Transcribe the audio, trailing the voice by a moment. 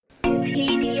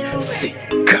Sick.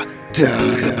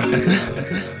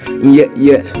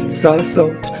 Yeah, sauce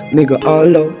out, nigga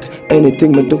all out.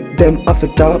 Anything we do, them have to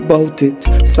talk about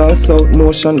it. Sauce out,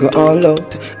 motion go all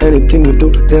out. Anything we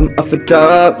do, them have to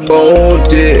talk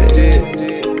about it.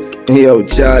 Yo,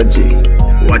 Chargy,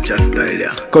 watch your style,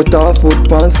 yeah. Cut off foot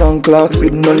pants and clocks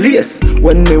with no lace.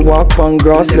 When me walk on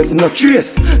grass, left no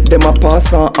trace. Them a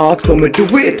pass and ask how me do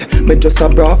it. Me just a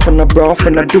broth and I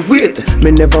do it.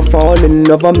 Me never fall in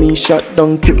love and me shot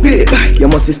down Cupid. You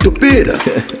must be stupid.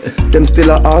 Them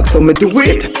still a ask how me do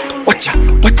it. Watcha,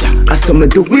 I saw me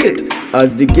do it.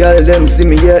 As the girl them see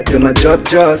me yet, them a drop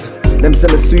jaws. Them say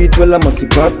me sweet, well I must see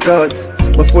pop tarts.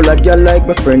 Me full of girl like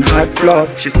my friend Hot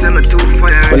Floss. She say me too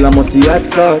fire, well I must see hot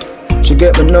sauce. She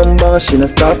get my number, she no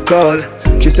stop call.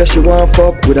 She say she want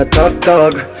fuck with a top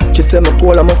dog. She say me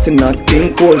cool, I must see not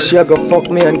King Cole. She a go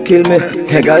fuck me and kill me,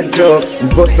 I got jokes.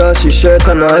 Versace shirt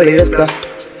and polyester,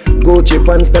 Gucci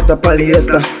pants that a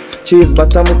polyester. Cheese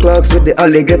bottom clocks with the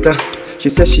alligator. She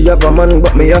say she have a man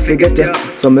but me have to get it.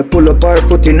 So me pull up her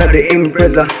foot in at the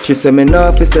Impreza. She say me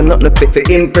nah fi say nothing fit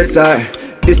for impress her.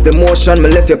 This the motion, me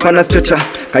left you on a stretcher.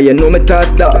 Cause you know me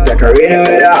tossed up like a rainy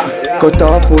weather. Cut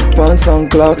off foot pants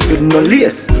and clocks with no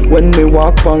lace. When me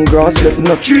walk on grass, left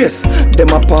no trace. Them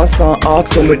a pass and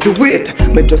ask how me do it.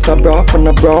 Me just a broth and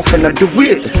I do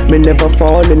it. Me never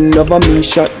fall in love and me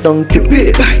shot down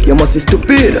Cupid. You must be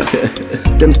stupid.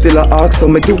 Them still a ask how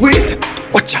me do it.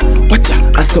 Watcha,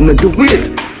 I saw me do it.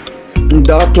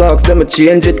 Dark clocks, them a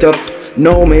change it up.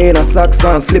 No me in a socks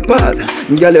and slippers.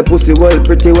 Girl, your pussy well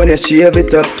pretty when you shave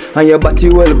it up. And your body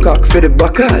well cock for the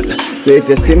backers. So if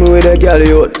you see me with a girl,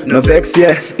 you no vex,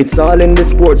 yeah. It's all in the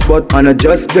sports, but I no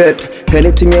just bet.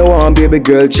 Anything you want, baby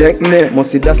girl, check me.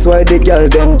 Must see that's why the girl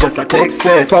them just a text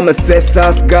it. From a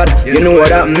sauce God, you know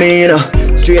what I mean.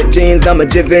 Straight jeans, I'm a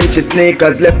Givenchy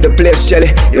sneakers. Left the place, Shelly,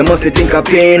 you must think a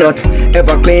peanut.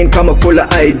 Ever clean, come full of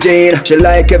hygiene. She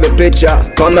like every picture,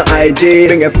 come my IG.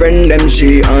 Bring a friend, them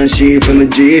she and she for me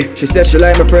G. She said she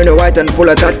like my friend white and full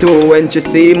of tattoo. When she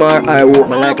see me, I walk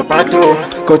me like a pato.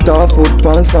 Cut off foot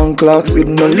pants and clocks with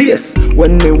no lace.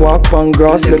 When me walk on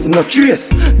grass, left no trace.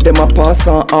 Them a pass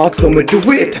and ask how me do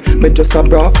it. Me just a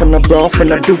broth and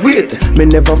I do it. Me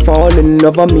never fall in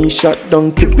love and me shot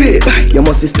down Cupid. You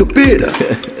must be stupid.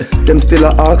 Them still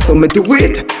a ask how me do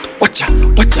it. Watcha,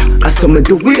 I saw me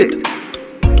do it.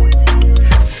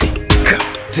 Sick.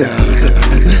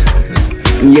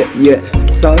 Yeah,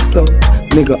 sauce out,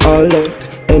 nigga all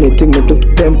out. Anything we do,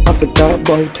 them have to talk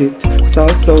about it.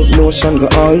 Sauce out, motion go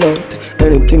all out.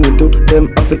 Anything we do, them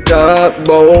have to talk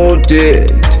about it.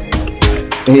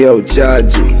 Yo,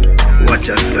 Chargy, watch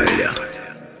your style, yeah.